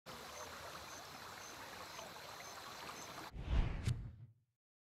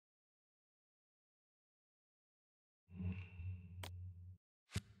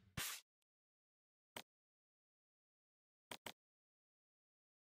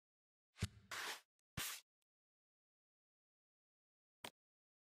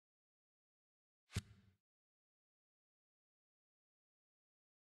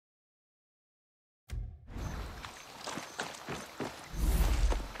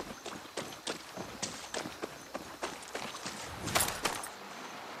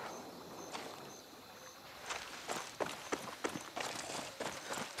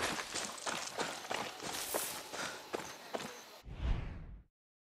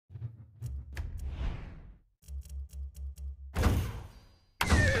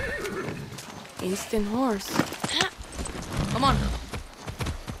Instant horse. Come on.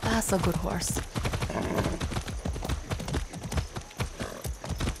 That's a good horse.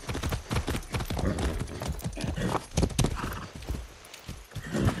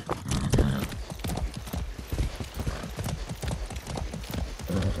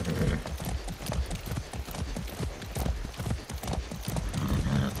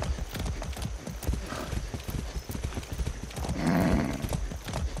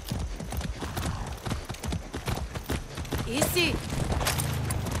 Easy.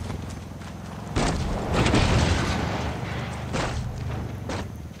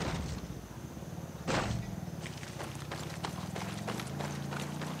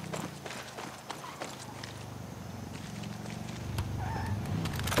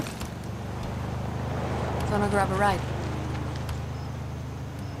 Gonna grab a ride.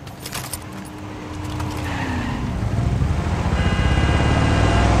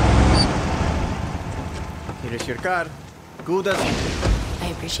 Here is your car. Good as... I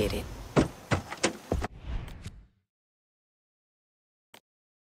appreciate it.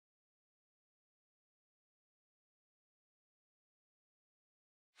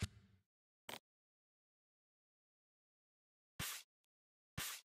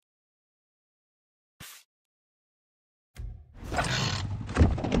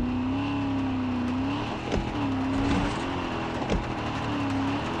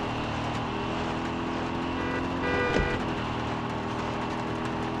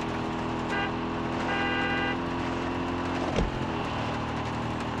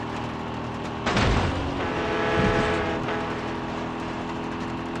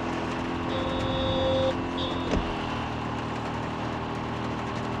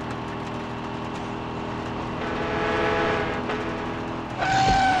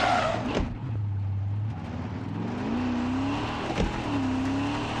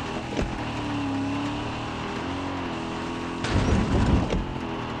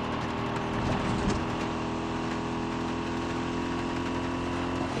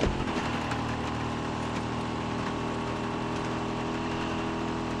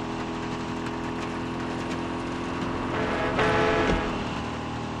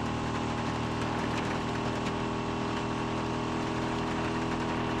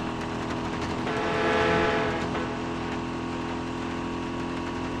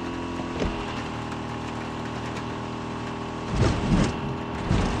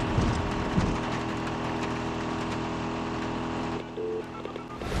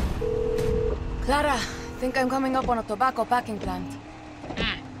 Clara, think I'm coming up on a tobacco packing plant.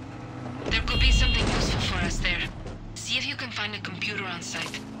 There could be something useful for us there. See if you can find a computer on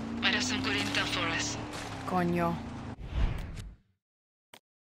site. Might have some good intel for us. Coño.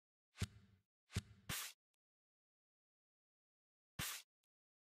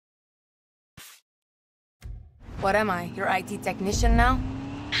 What am I, your IT technician now?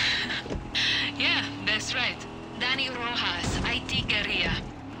 Yeah, that's right. Danny Rojas, IT Guerrilla.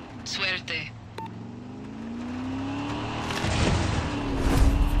 Suerte.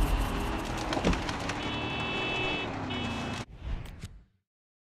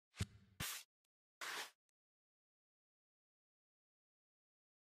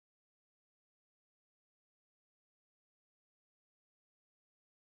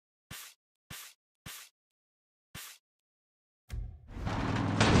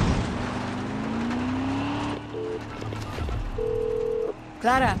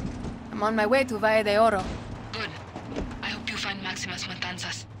 Clara, I'm on my way to Valle de Oro. Good. I hope you find Maximas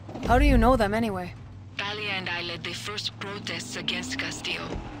Matanzas. How do you know them anyway? Talia and I led the first protests against Castillo,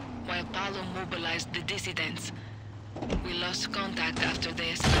 while Paulo mobilized the dissidents. We lost contact after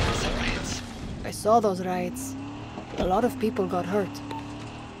the Esperanza riots. I saw those riots. A lot of people got hurt.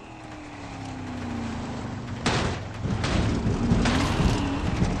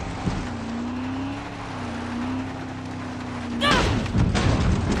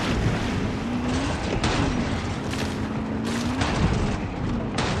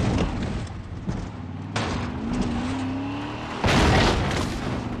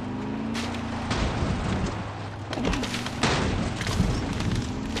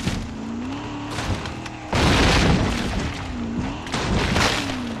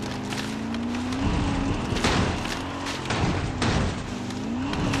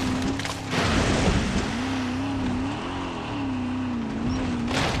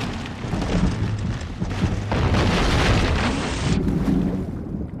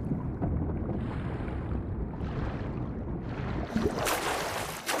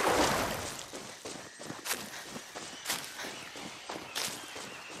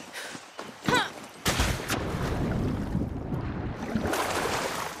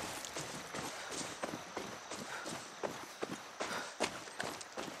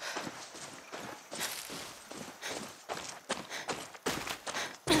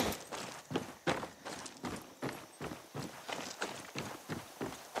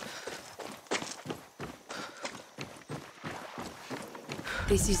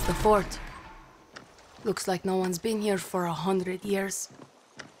 This is the fort. Looks like no one's been here for 100 years.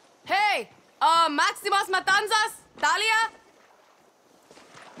 Hey! Maximas Matanzas? Talia?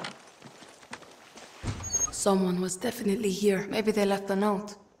 Someone was definitely here. Maybe they left a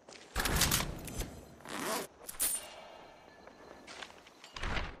note.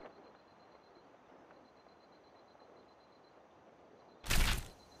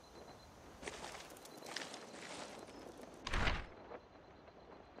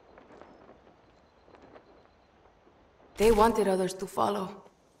 They wanted others to follow.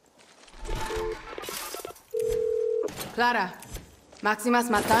 Clara, Maximas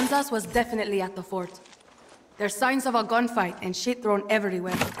Matanzas was definitely at the fort. There's signs of a gunfight and shit thrown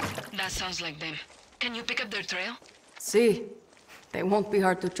everywhere. That sounds like them. Can you pick up their trail? See, they won't be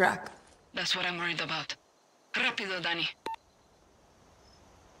hard to track. That's what I'm worried about. Rápido, Dani.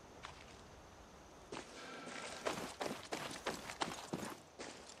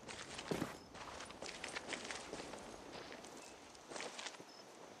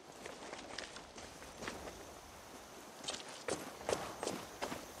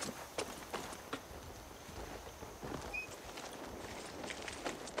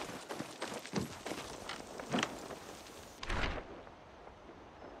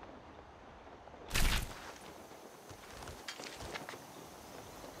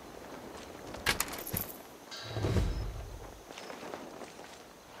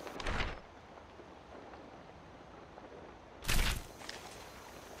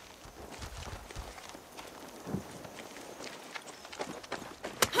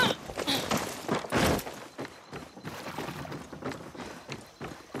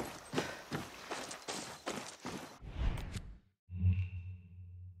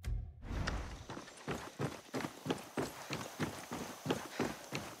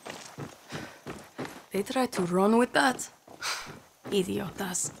 They tried to run with that?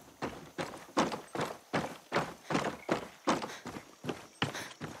 Idiotas.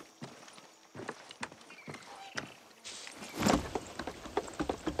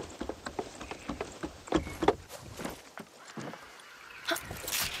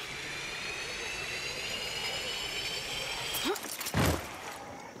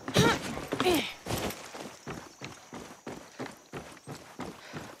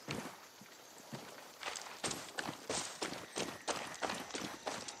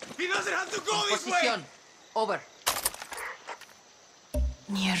 He doesn't have to go this way! Posición. Over.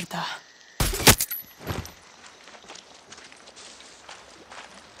 Mierda.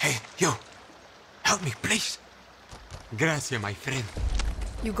 Hey, you! Help me, please! Gracias, my friend.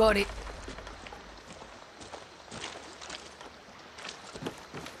 You got it.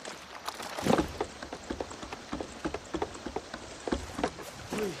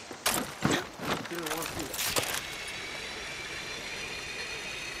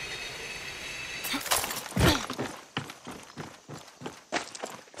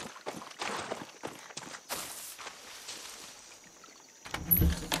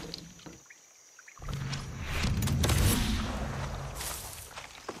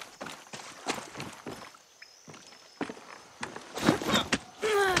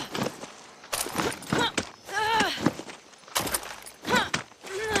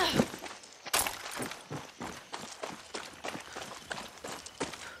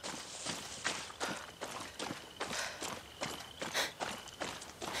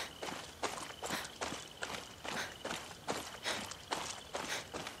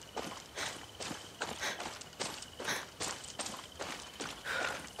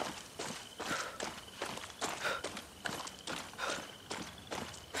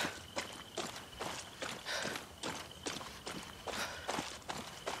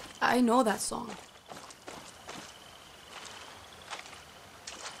 I know that song.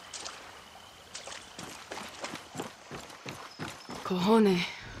 Cojones,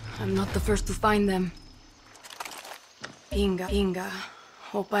 I'm not the first to find them. Inga,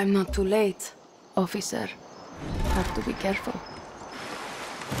 hope I'm not too late. Officer, have to be careful.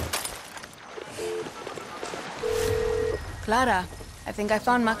 Clara, I think I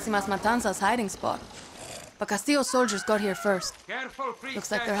found Maximas Matanza's hiding spot. But Castillo's soldiers got here first. Looks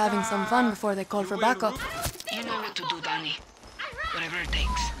like they're having some fun before they call for backup. You know what to do, Dani. Whatever it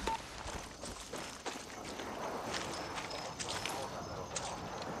takes.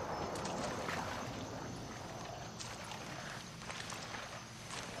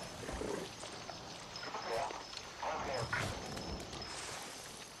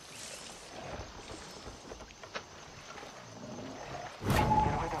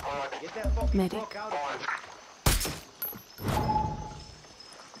 Medic.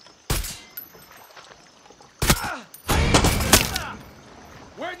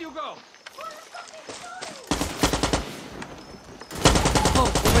 you go?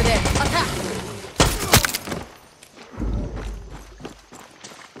 Oh, over there. Attack!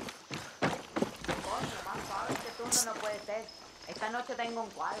 No puede ser. Esta noche tengo un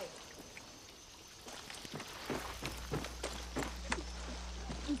cuadro.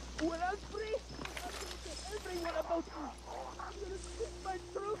 When I'm free, I'm gonna tell everyone about you. I'm gonna speak my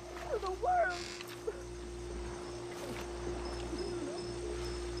truth to the world.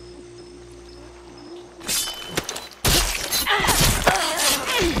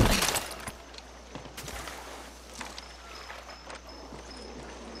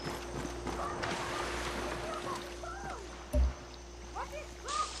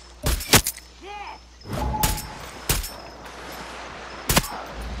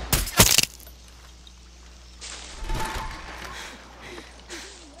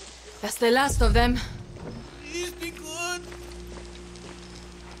 That's the last of them. Please be good.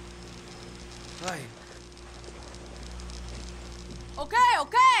 Right. Okay,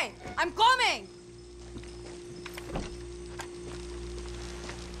 okay! I'm coming!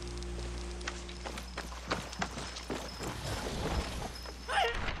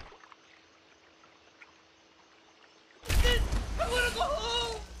 I wanna go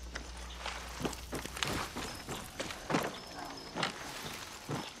home.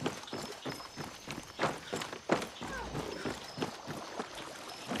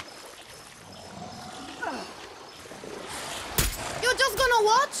 You're just gonna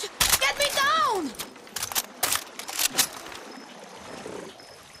watch? Get me down!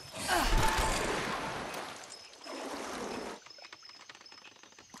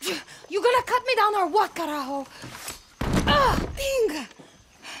 You gonna cut me down or what, carajo? Ding!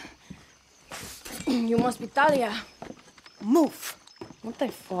 You must be Talia. Move. What the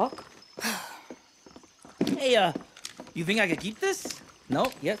fuck? Hey, you think I can keep this?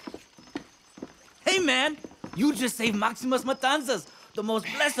 No? Yes? Hey, man! You just saved Maximus Matanzas, the most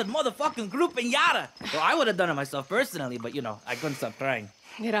blessed motherfucking group in Yara! Well, I would have done it myself personally, but you know, I couldn't stop crying.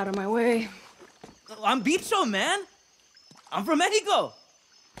 Get out of my way. I'm Bicho, man! I'm from Mexico!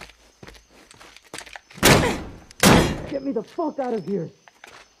 Get me the fuck out of here.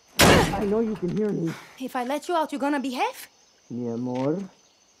 I know you can hear me. If I let you out, you're gonna behave? Mi amor.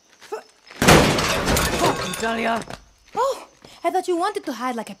 Talia. Oh, I thought you wanted to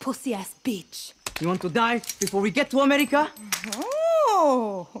hide like a pussy-ass bitch. You want to die before we get to America?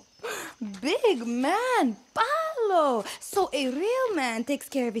 Oh, big man, Palo. So a real man takes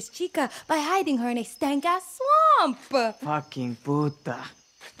care of his chica by hiding her in a stank-ass swamp. Fucking puta.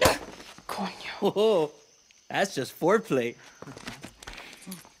 Coño. Oh, that's just foreplay.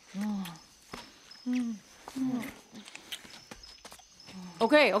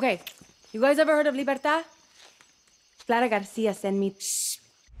 Okay, okay. You guys ever heard of Libertad? Clara Garcia sent me... Shh.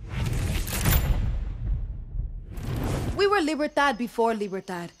 We were Libertad before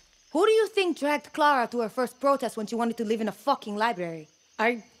Libertad. Who do you think dragged Clara to her first protest when she wanted to live in a fucking library?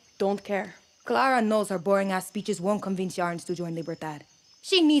 I don't care. Clara knows her boring-ass speeches won't convince Yarns to join Libertad.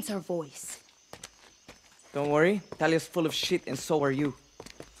 She needs her voice. Don't worry, Talia's full of shit and so are you.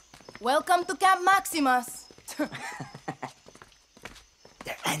 Welcome to Camp Maximus.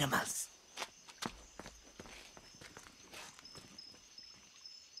 They're animals.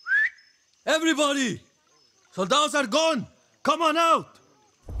 Everybody! Soldados are gone! Come on out!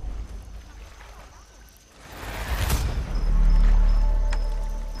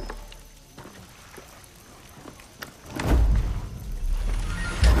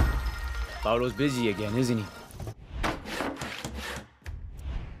 Paulo's busy again, isn't he?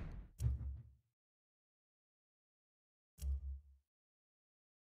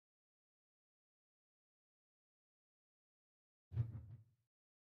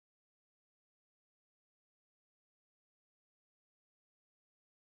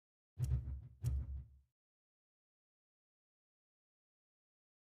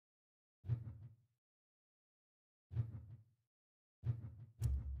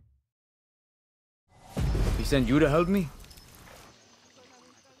 He sent you to help me?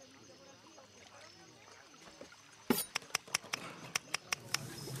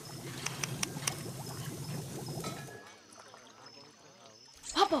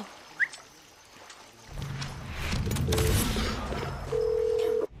 Papa.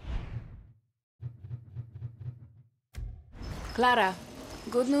 Clara,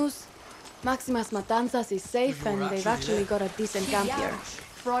 good news. Maximus Matanzas is safe and they've actually got a decent camp here.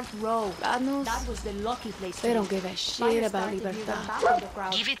 Front row. Bad news? That was the lucky place. They don't give a shit about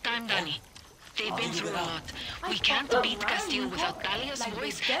Libertad. Give it time, Danny. They've been through a lot. We can't beat Castillo without Talia's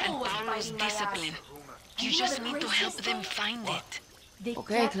voice and Paulo's discipline. You just need to help them find it. They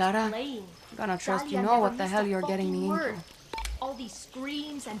Okay, kept Clara. playing. Gonna trust you Talia know never what the missed hell a you're getting fucking me word. into. All these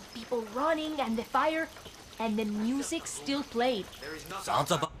screams and people running and the fire, and the music still played.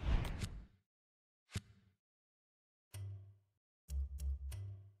 Sounds about...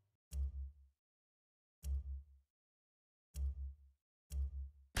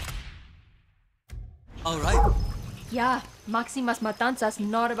 All right. Yeah, Maximas Matanzas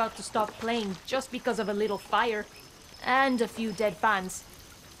not about to stop playing just because of a little fire and a few dead fans.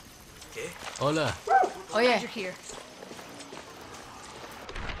 Hola. Oh yeah. You're here.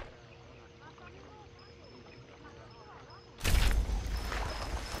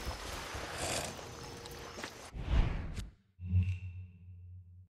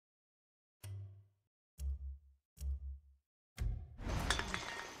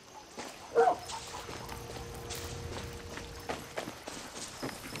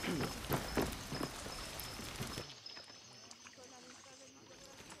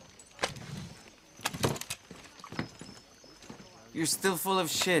 You're still full of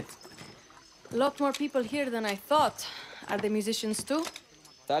shit. A lot more people here than I thought. Are the musicians too?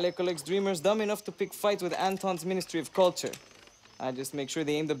 Talia collects dreamers dumb enough to pick fights with Anton's Ministry of Culture. I just make sure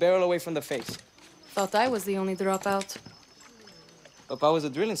they aim the barrel away from the face. Thought I was the only dropout. Papa was a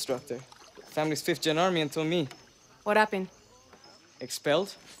drill instructor. Family's 5th-gen army until me. What happened?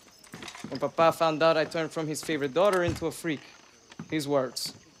 Expelled? When Papa found out I turned from his favorite daughter into a freak. His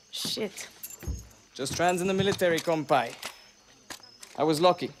words. Shit. Just trans in the military, compai. I was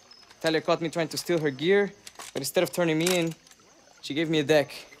lucky. Talia caught me trying to steal her gear, but instead of turning me in, she gave me a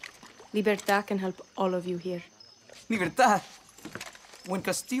deck. Libertad can help all of you here. Libertad. When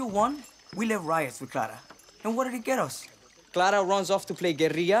Castillo won, we led riots with Clara. And what did it get us? Clara runs off to play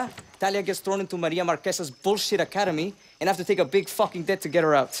guerrilla, Talia gets thrown into Maria Marquesa's bullshit academy, and have to take a big fucking debt to get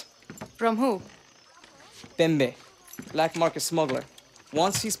her out. From who? Bembe, black market smuggler.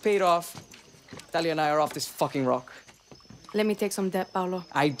 Once he's paid off, Talia and I are off this fucking rock. Let me take some debt, Paolo.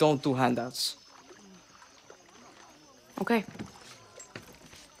 I don't do handouts. Okay.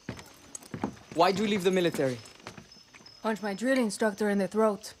 Why'd you leave the military? Punch my drill instructor in the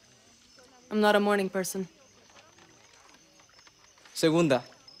throat. I'm not a morning person. Segunda.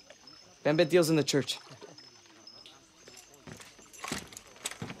 Bembe deals in the church.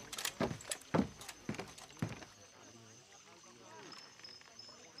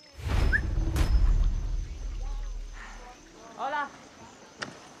 Hola.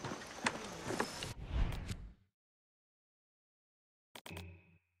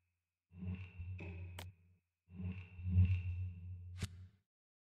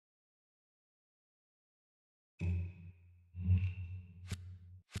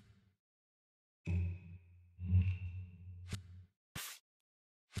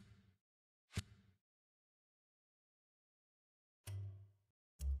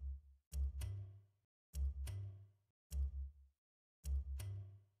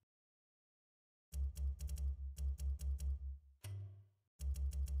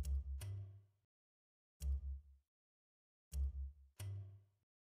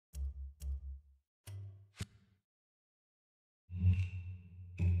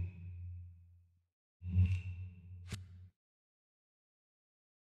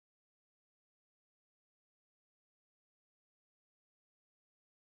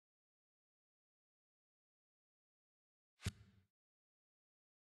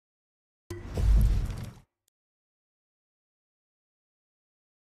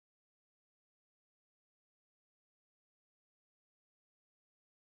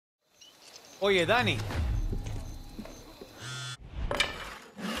 Oye, Danny.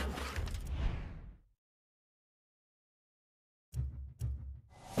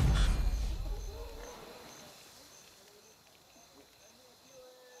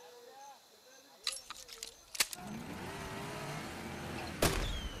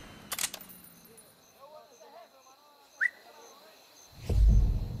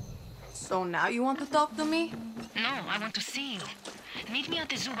 So now you want to talk to me? No, I want to see you. Meet me at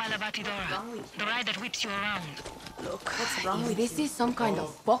the Zuba La Batidora, the ride that whips you around. Look, what's wrong with this? Is some kind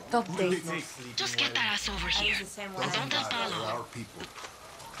of fucked up date. Just get that ass over here. And don't tell Paulo.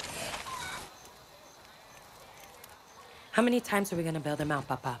 How many times are we gonna bail them out,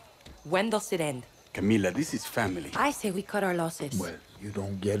 Papa? When does it end? Camila, this is family. I say we cut our losses. Well, you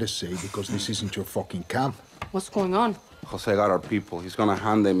don't get a say because this isn't your fucking camp. What's going on? Jose got our people. He's gonna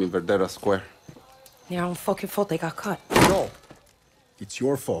hand them in Verdera Square. Their own fucking fault they got caught. No, it's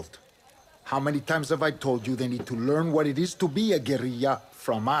your fault. How many times have I told you they need to learn what it is to be a guerrilla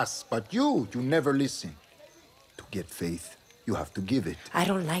from us? But you never listen. To get faith, you have to give it. I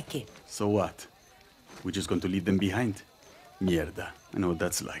don't like it. So what? We're just going to leave them behind? Mierda. I know what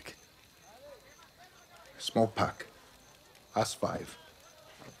that's like. Small pack. Us 5.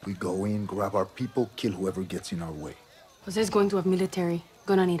 We go in, grab our people, kill whoever gets in our way. Jose's going to have military.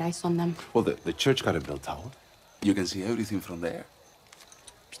 Gonna need eyes on them. Well, the church got a bell tower. You can see everything from there.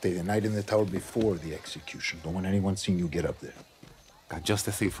 Stay the night in the tower before the execution. Don't want anyone seeing you get up there. Got just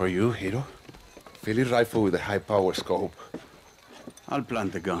the thing for you, hero. Philly rifle with a high-power scope. I'll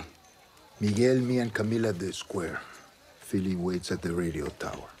plant the gun. Miguel, me, and Camila at the square. Philly waits at the radio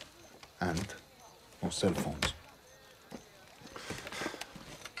tower. And no cell phones.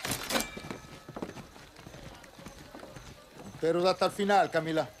 Pero hasta el final,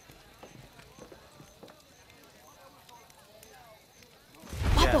 Camila.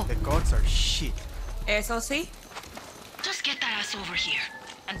 Yeah, the gods are shit. Eso sí. Just get that ass over here.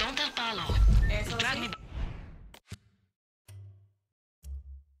 And don't tell Paulo. Eso Drag sí. me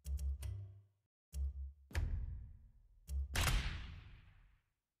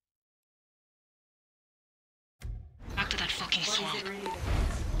back to that fucking swamp.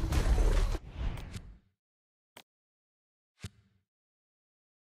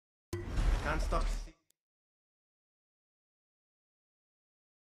 Can't stop.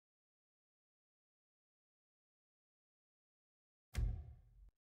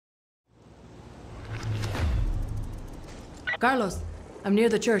 Carlos, I'm near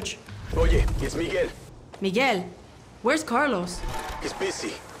the church. Oye, it's Miguel. Miguel, where's Carlos? He's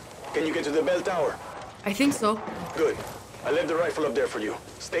busy. Can you get to the bell tower? I think so. Good. I left the rifle up there for you.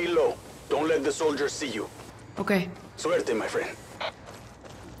 Stay low. Don't let the soldiers see you. Okay. Suerte, my friend.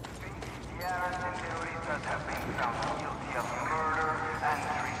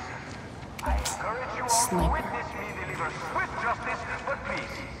 I encourage you all to witness me deliver swift justice, but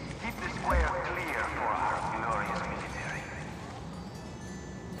please, keep the square clear for our glorious military.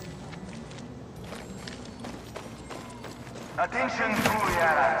 Attention,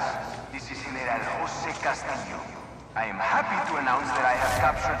 Trujillas. This is General Jose Castillo. I am happy to announce that I have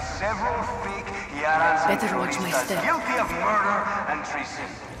captured several fake Yarans and Better watch my terroristas step. guilty of murder and treason.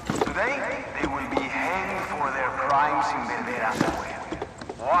 Today, they will be hanged for their crimes in Verdera Square.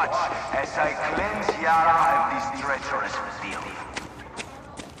 Watch as I cleanse Yara of this treacherous filth.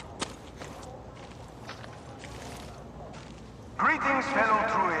 Greetings, fellow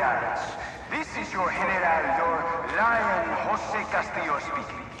Trujillas. This is your General, your Lion Jose Castillo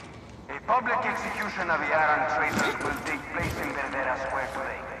speaking. A public execution of Yaran traitors will take place in Verdera Square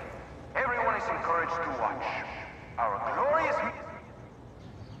today. Everyone is encouraged to watch. Our glorious...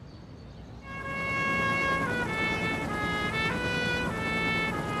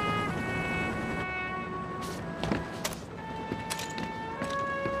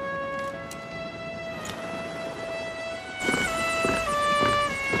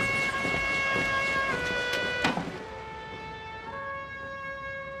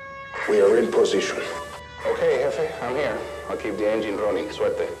 We are in position. Okay, Jefe, I'm here. I'll keep the engine running.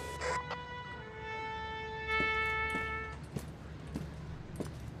 Suerte.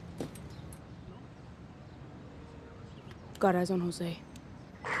 Got eyes on Jose.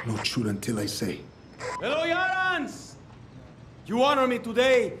 Don't shoot until I say. Hello, Yarans! You honor me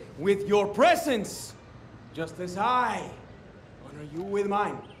today with your presence, just as I honor you with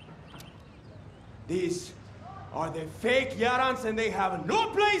mine. These are the fake Yarans, and they have no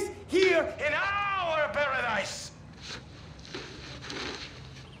place here in our paradise!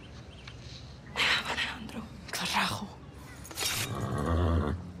 Alejandro, carajo.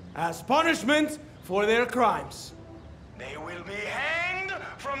 As punishment for their crimes, they will be hanged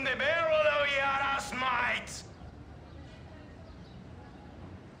from the barrel of Yara's might!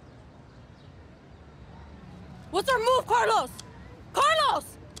 What's our move, Carlos? Carlos!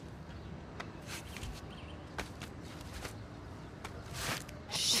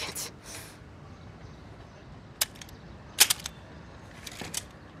 Shit.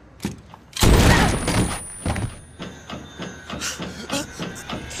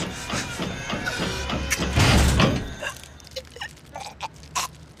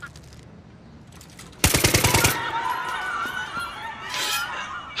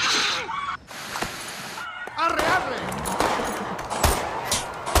 ¡Arre, arre!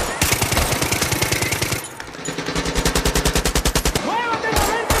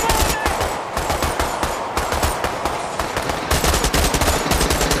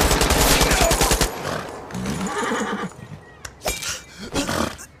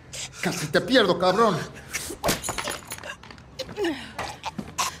 Casi te pierdo, cabrón.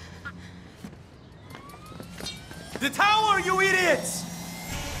 The tower, you idiots!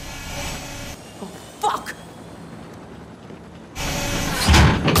 Fuck!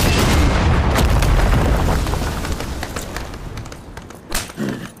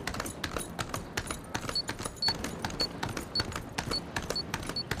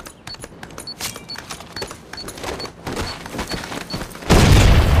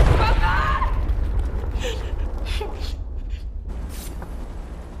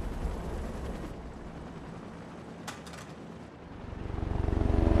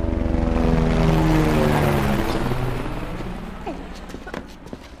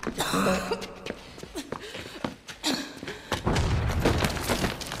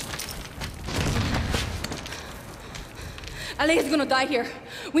 Ale is gonna die here.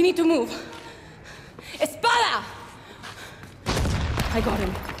 We need to move. Espada! I got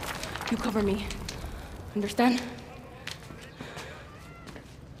him. You cover me. Understand?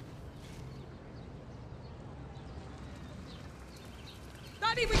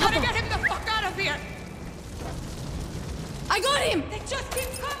 Daddy, we gotta get him the fuck out of here! I got him! They just keep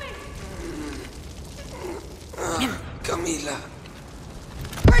coming! Camila.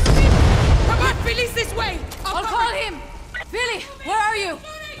 Where's Phil? Come on, Philly's this way! I'll call him! Philly, where are you?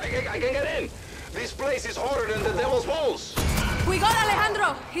 I can get in. This place is hotter than the Devil's Balls. We got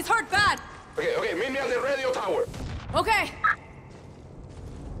Alejandro. He's hurt bad. Okay, meet me at the radio tower. Okay.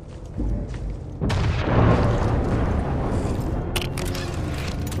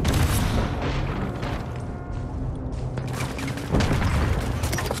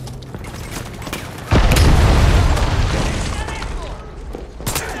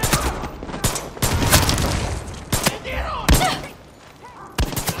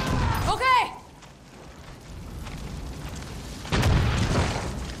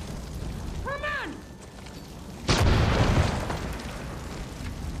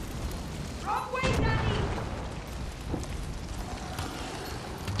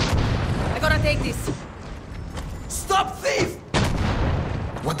 Take this. Stop, thief!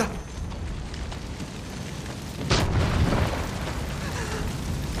 What the?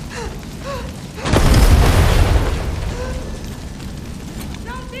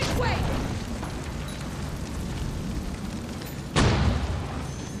 No, this way!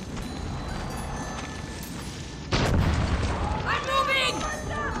 I'm moving!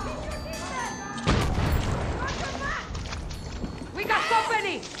 We got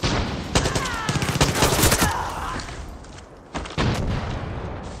company!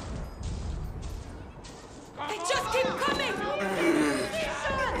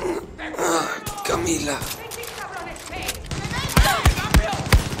 Camila.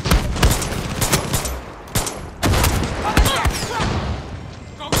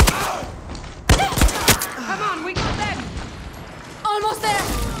 Come on, we got them! Almost there!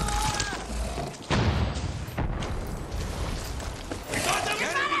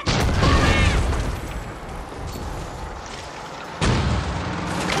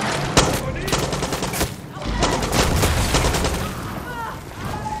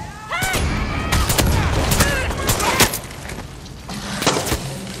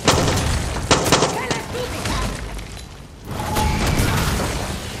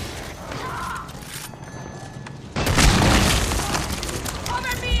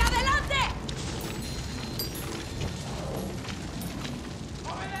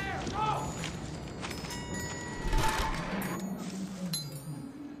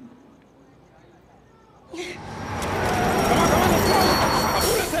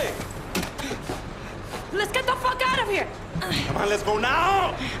 Let's get the fuck out of here! Come on, let's go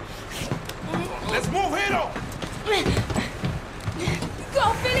now! Let's move, Hero!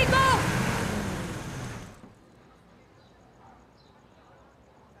 Go, Philly, go!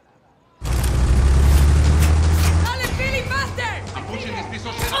 Dale, Philly, faster! I'm pushing this piece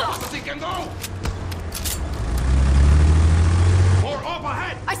of shit as fast as he can go! More up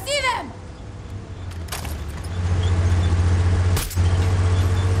ahead! I see them!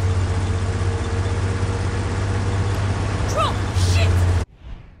 Drop! Shit!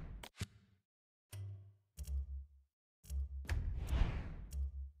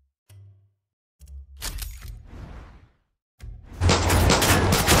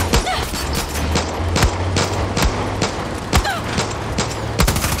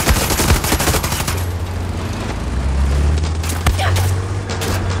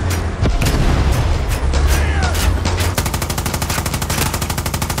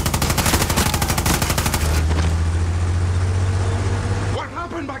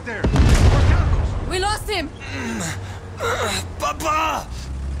 We lost him! Papa!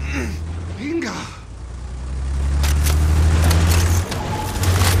 Inga!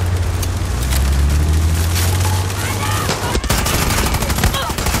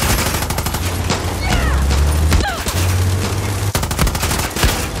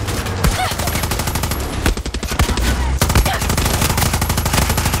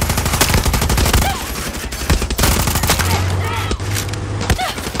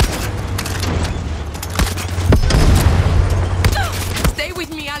 Stay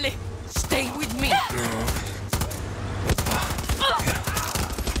with me, Ale. Stay with me.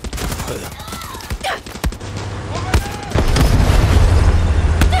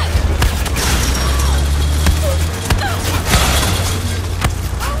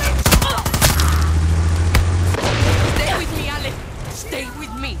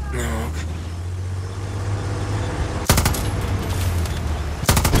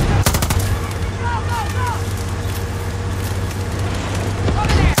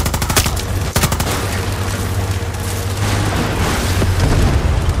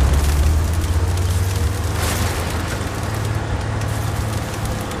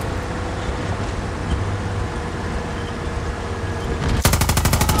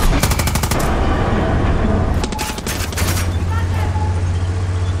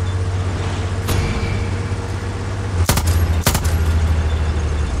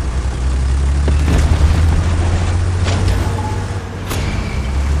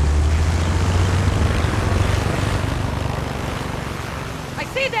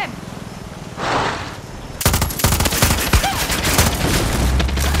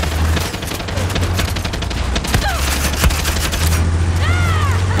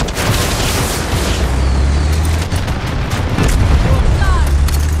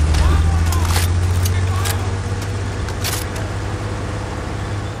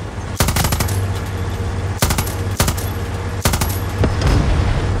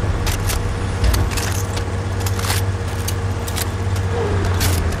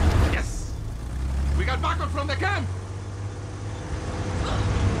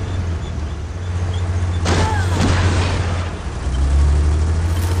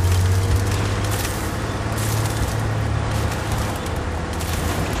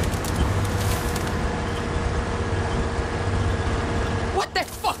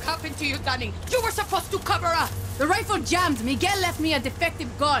 to you, Danny. You were supposed to cover up. The rifle jammed. Miguel left me a defective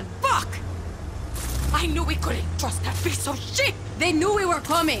gun. Fuck! I knew we couldn't trust that piece of shit. They knew we were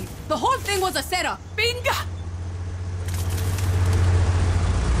coming. The whole thing was a setup. Binga!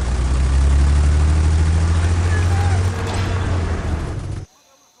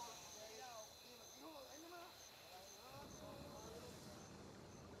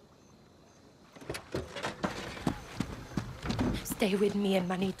 Stay with me,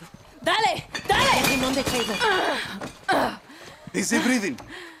 hermanito. Dale! Dale! Him on the table. Is he breathing?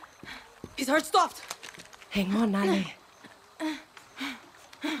 His heart stopped. Hang on, Ale.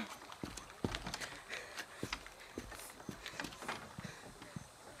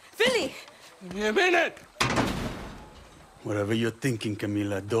 Philly! Give me a minute! Whatever you're thinking,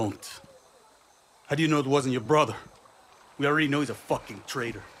 Camila, don't. How do you know it wasn't your brother? We already know he's a fucking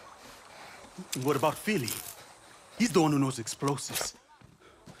traitor. And what about Philly? He's the one who knows explosives.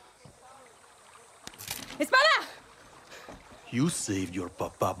 Espada! You saved your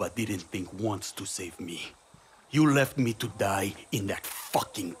papa, but didn't think once to save me. You left me to die in that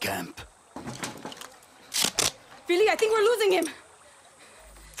fucking camp. Philly, I think we're losing him.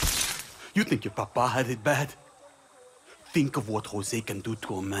 You think your papa had it bad? Think of what Jose can do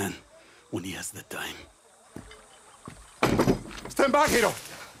to a man when he has the time. Stand back, Hiro!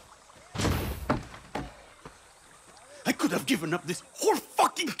 I could have given up this whole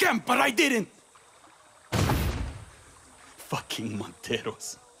fucking camp, but I didn't! Fucking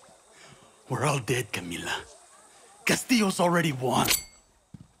Monteros. We're all dead, Camila. Castillo's already won.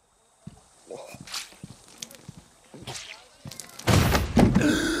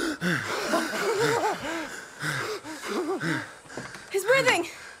 He's breathing!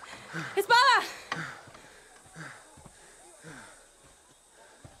 Espada!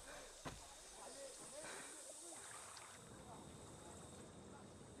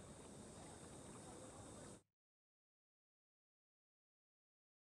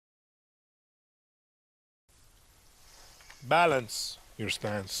 Balance your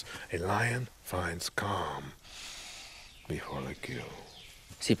stance. A lion finds calm before the kill.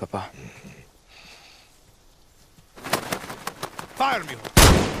 Sí, papá. Fire, mijo!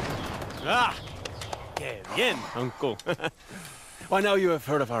 Ah! Que bien, uncle. Well, now you have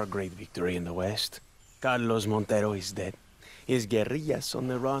heard of our great victory in the West. Carlos Montero is dead. His guerrillas on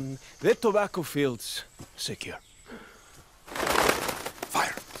the run. The tobacco fields secure.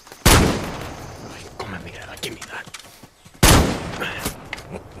 Fire! Come on, Miguel, give me that.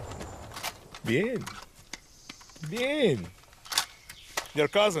 Bien. Bien. Your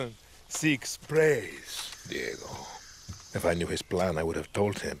cousin seeks praise, Diego. If I knew his plan, I would have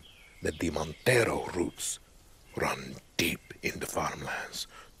told him that the Montero roots run deep in the farmlands.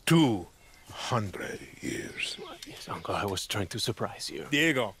 200 years. Yes, Uncle, I was trying to surprise you.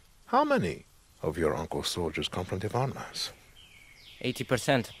 Diego, how many of your uncle's soldiers come from the farmlands?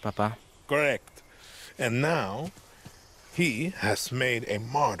 80%, Papa. Correct. And now, he has made a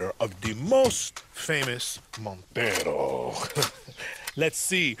martyr of the most famous Montero. Let's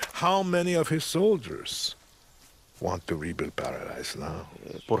see how many of his soldiers want to rebuild paradise now.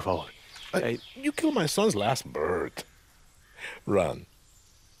 Por favor. You killed my son's last bird. Run.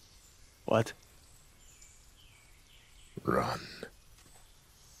 What? Run.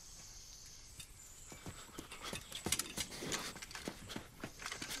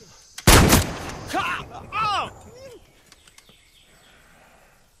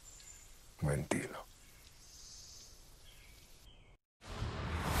 Mentilo.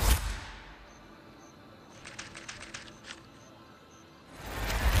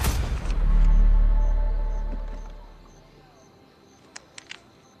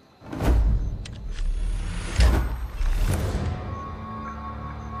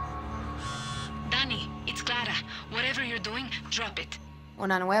 Danny, it's Clara. Whatever you're doing, drop it.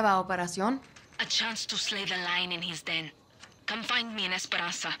 Una nueva operación? A chance to slay the lion in his den. Come find me in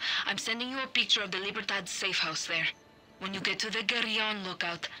Esperanza. I'm sending you a picture of the Libertad safe house there. When you get to the Guerrillon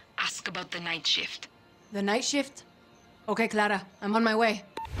lookout, ask about the night shift. The night shift? Okay, Clara. I'm on my way.